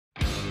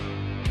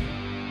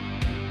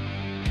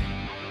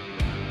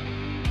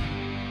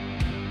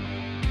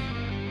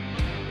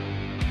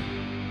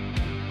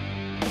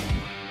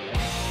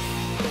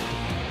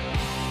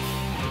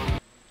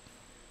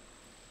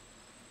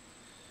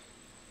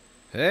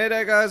Hey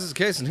there guys, it's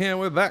Kason here and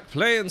we're back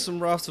playing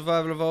some Raft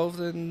Survival Evolved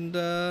and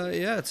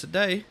yeah,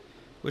 today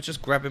we're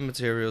just grabbing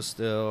materials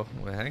still.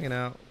 We're hanging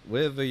out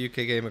with a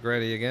UK gamer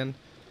granny again.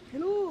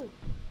 Hello.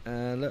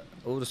 And look,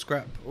 all the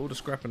scrap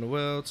in the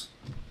world.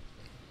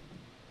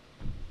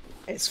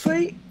 It's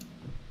free.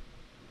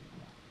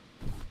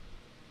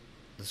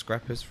 The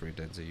scrap is free,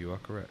 Denzi, you are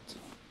correct.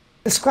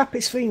 The scrap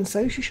is free and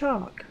so's your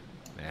shark.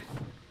 Meh.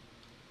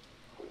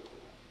 Oh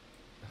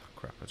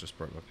crap, I just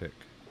broke my pick.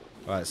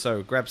 Alright,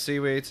 so grab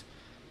seaweed.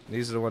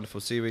 These are the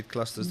wonderful seaweed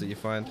clusters that you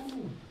find.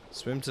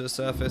 Swim to the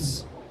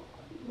surface.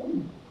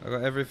 I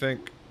got everything.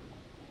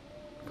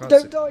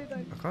 Don't die though.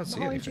 I can't see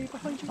behind anything. you,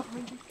 behind you,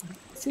 behind you.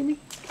 See me?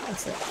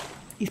 That's it.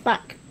 He's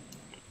back.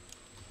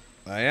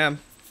 I am.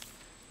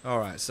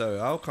 Alright, so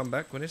I'll come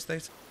back when it's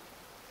daytime.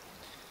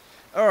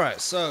 Alright,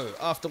 so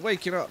after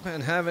waking up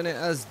and having it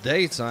as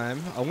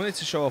daytime, I wanted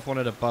to show off one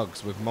of the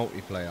bugs with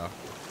multiplayer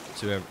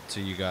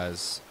to you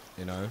guys,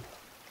 you know.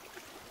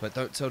 But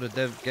don't tell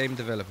the game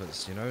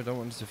developers, you know, don't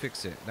want to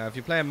fix it. Now, if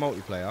you're playing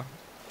multiplayer,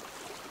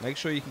 make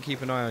sure you can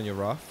keep an eye on your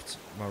raft.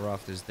 My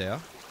raft is there.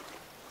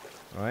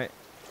 Alright.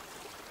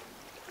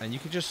 And you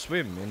can just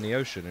swim in the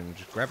ocean and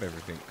just grab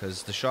everything,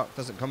 because the shark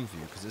doesn't come for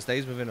you, because it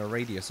stays within a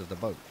radius of the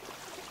boat.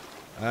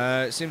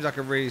 It seems like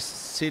a really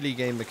silly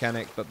game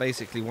mechanic, but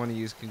basically one of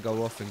you can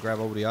go off and grab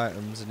all the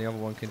items, and the other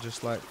one can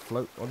just, like,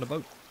 float on the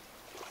boat.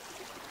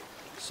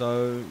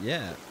 So,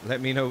 yeah,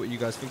 let me know what you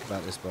guys think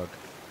about this bug.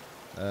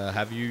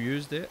 Have you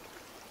used it?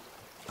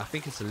 I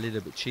think it's a little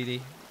bit cheaty,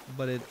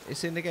 but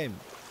it's in the game.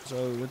 So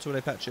until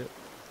they patch it,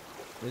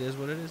 it is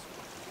what it is.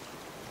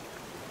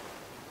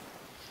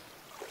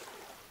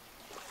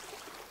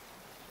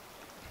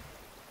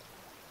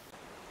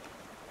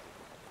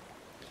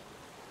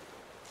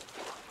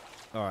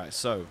 Alright,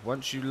 so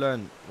once you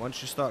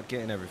start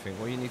getting everything,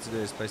 all you need to do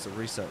is place a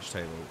research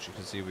table, which you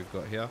can see we've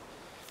got here.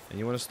 And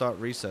you want to start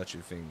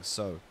researching things.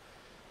 So,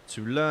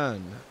 to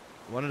learn,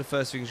 one of the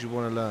first things you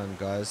want to learn,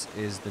 guys,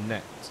 is the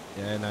net.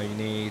 Yeah, now you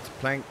need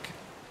plank,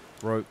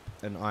 rope,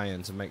 and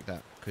iron to make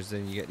that, because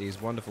then you get these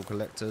wonderful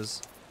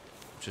collectors,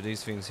 which are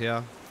these things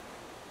here.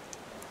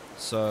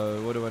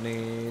 So, what do I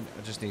need?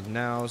 I just need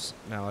nails.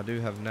 Now, I do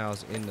have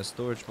nails in the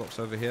storage box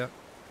over here.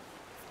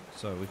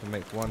 So, we can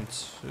make 1,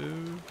 2...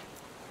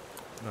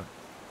 No.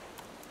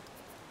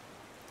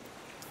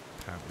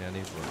 Apparently, I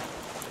need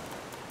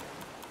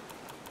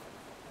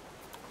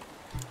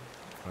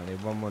one. I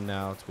need one more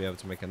now to be able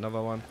to make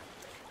another one.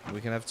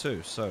 We can have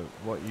 2. So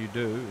what you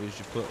do is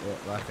you put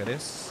it like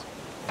this,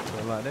 and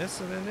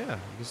then yeah,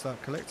 you can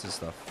start collecting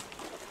stuff.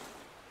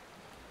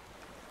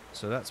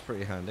 So that's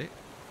pretty handy.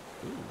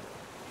 Ooh,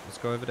 let's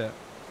go over there.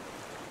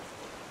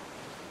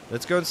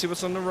 Let's go and see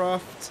what's on the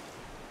raft.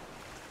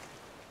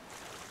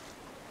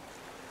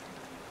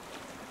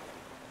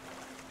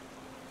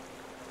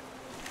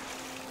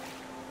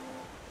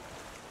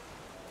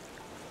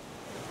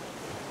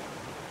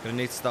 Gonna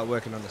need to start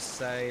working on the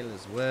sail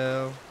as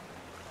well.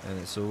 And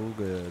it's all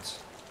good.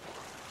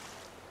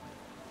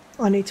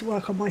 I need to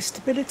work on my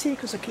stability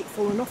because I keep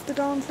falling off the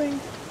darn thing.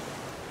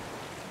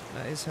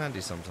 That is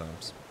handy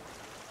sometimes.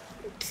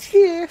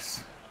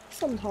 Yes,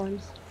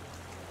 sometimes.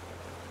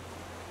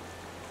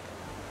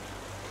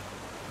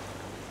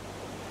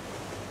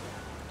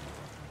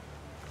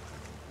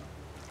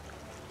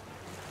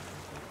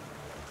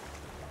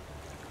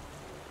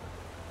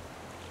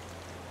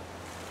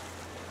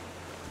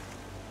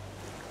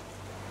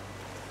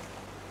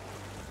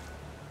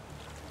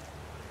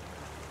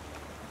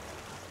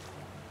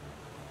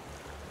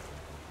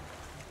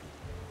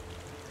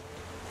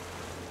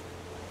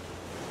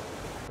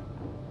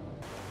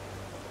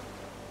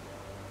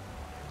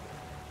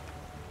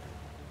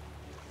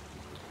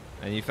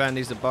 And you found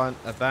these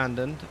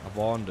abandoned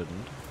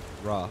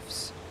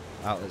rafts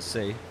out at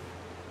sea,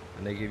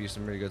 and they give you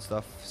some really good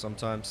stuff.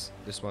 Sometimes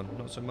this one,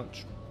 not so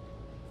much.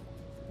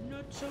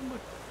 Not so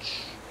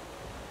much.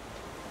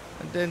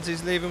 And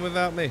Denzi's leaving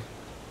without me.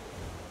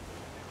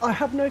 I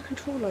have no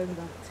control over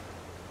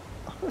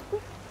that.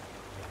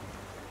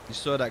 You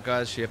saw that,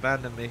 guys. She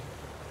abandoned me.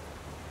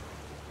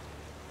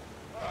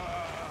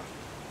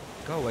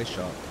 Go away,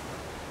 shark.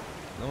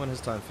 No one has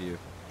time for you.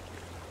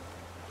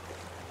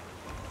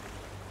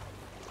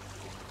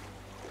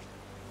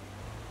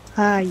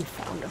 Ah, you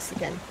found us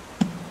again.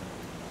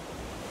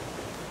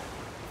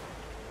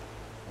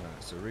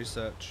 Alright, so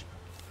research.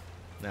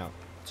 Now,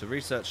 to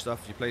research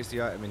stuff, you place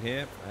the item in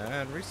here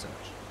and research.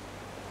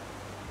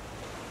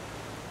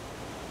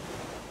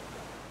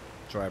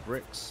 Dry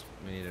bricks.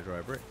 We need a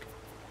dry brick.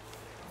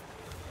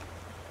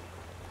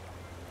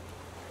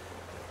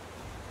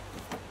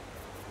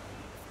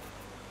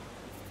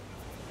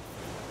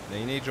 Now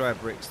you need dry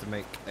bricks to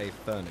make a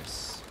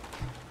furnace.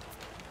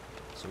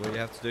 So what you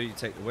have to do, you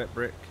take the wet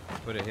brick,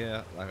 put it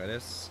here, like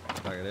this,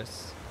 like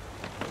this,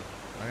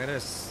 like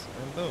this,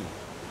 and boom.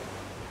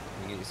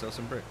 You get yourself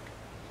some brick.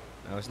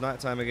 Now it's night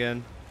time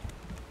again,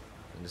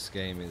 and this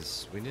game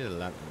is, we need a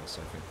lantern or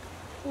something.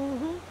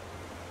 Mm-hmm.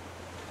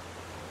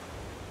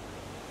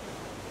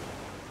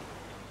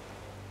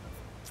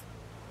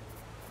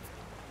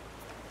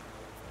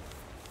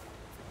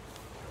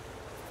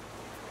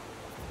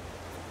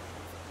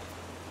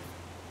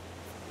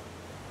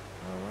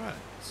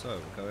 so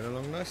we're going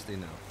along nicely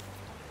now.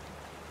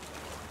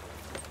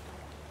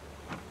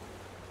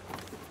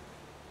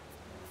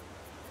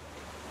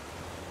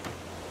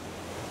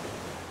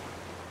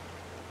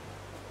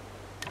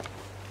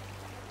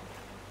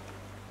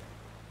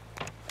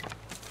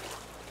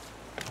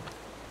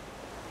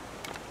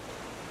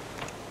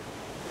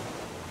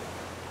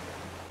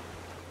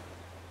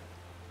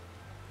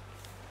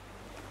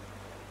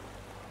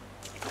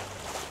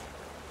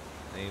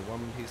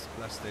 One piece of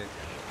plastic.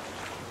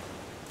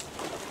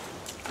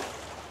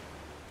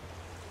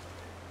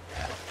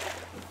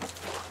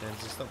 Then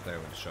just stop there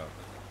with the shark.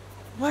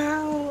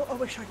 Well, I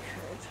wish I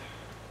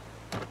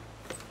could.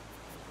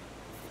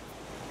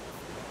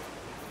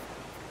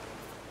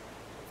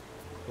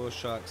 Poor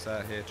sharks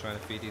out here trying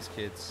to feed these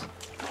kids.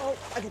 Oh,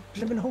 and the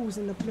blooming holes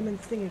in the blooming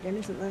thing again,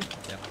 isn't there?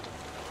 Yeah.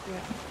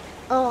 Yeah.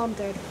 Oh, I'm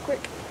dead.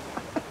 Quick.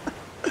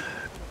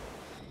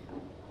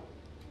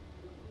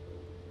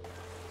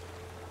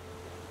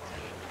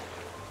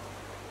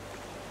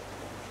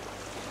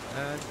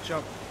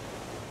 Jump.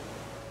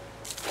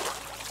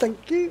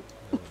 Thank you.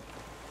 Oh,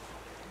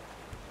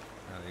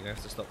 you're going to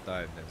have to stop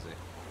dying, Lindsay.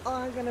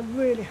 I'm going to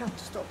really have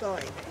to stop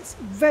dying. It's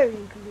very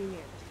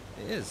inconvenient.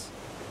 It is.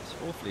 It's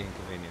awfully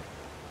inconvenient.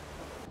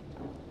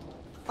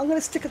 I'm going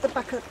to stick at the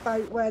back of the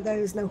boat where there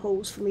is no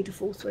holes for me to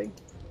fall through.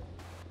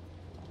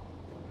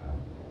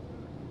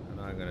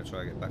 And I'm going to try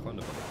to get back on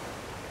the boat.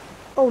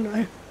 Oh no.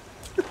 Right,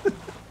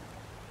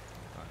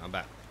 I'm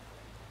back.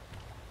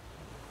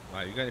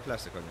 Right, you got any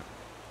plastic on you?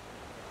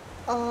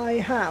 I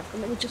have,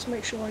 and let me just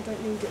make sure I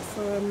don't need it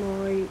for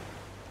my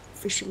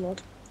fishing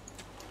rod.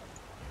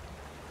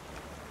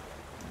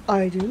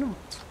 I do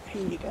not.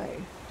 Here you go.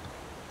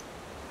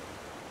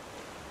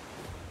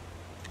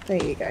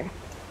 There you go.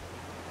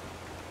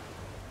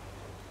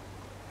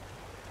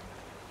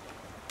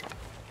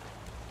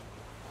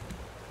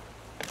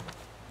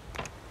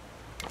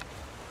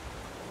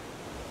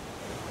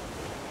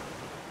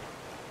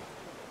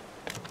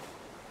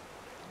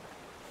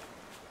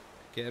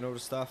 Getting all the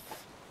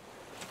stuff.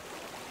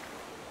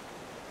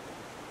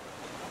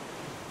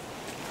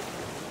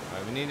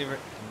 Right, we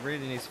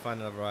really need to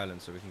find another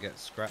island so we can get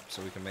scrap,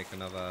 so we can make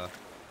another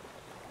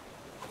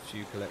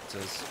few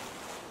collectors.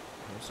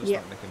 And also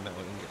start making metal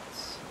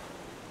ingots.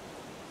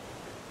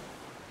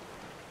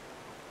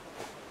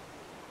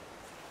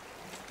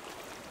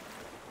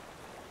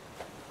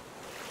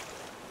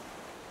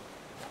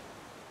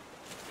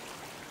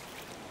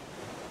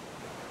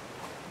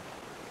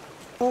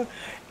 Oh,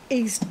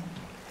 he's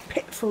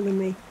pitfalling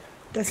me.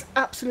 There's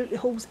absolutely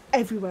holes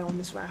everywhere on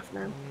this raft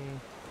now.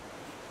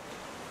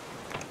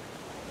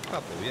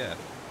 Couple, yeah.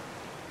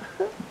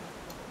 But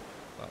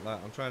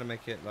like, I'm trying to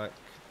make it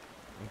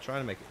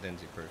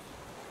density proof.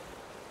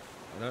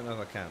 I don't know if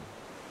I can.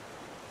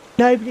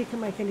 Nobody can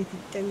make anything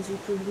density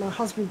proof. My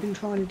husband's been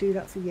trying to do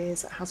that for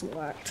years. It hasn't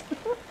worked.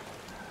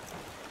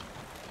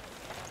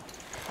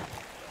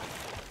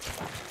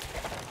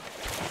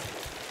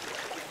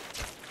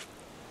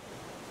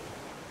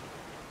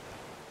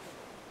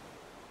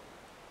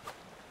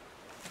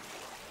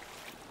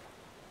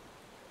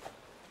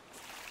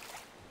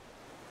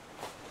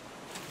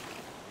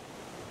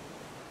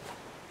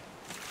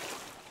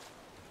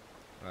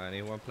 Right, I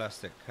need one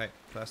plastic. Hey,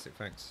 plastic,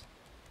 thanks.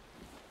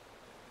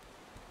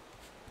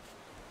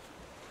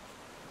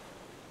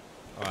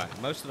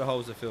 Alright, most of the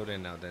holes are filled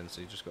in now then,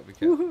 so you just got to be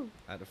careful. Woohoo.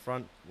 At the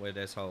front, where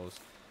there's holes,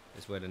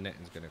 is where the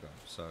netting's going to go,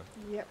 so...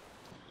 Yep.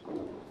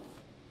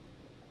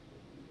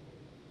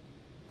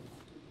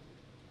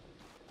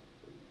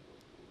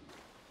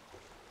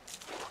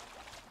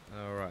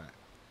 Alright,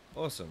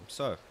 awesome,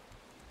 so...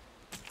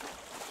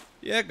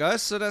 Yeah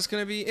guys, so that's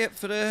going to be it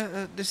for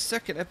this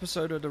second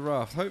episode of the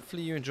Raft.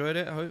 Hopefully you enjoyed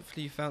it,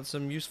 hopefully you found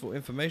some useful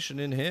information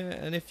in here,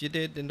 and if you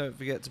did, then don't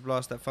forget to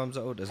blast that thumbs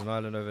up. Oh, there's an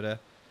island over there.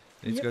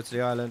 Need to go to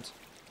the island.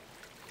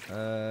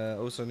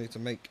 Also need to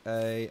make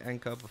a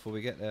anchor before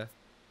we get there.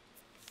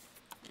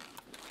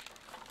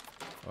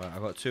 Alright,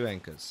 I've got 2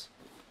 anchors.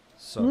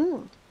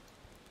 So...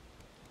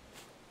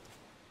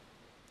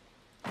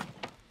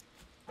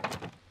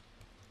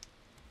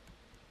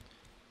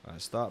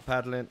 Alright, start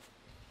paddling.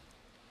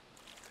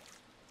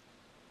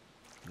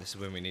 This is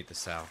when we need the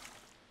sail.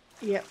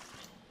 Yep.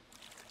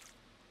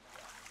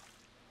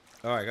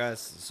 Alright guys,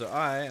 so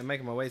I am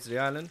making my way to the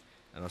island,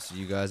 and I'll see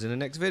you guys in the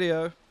next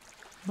video.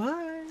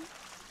 Bye.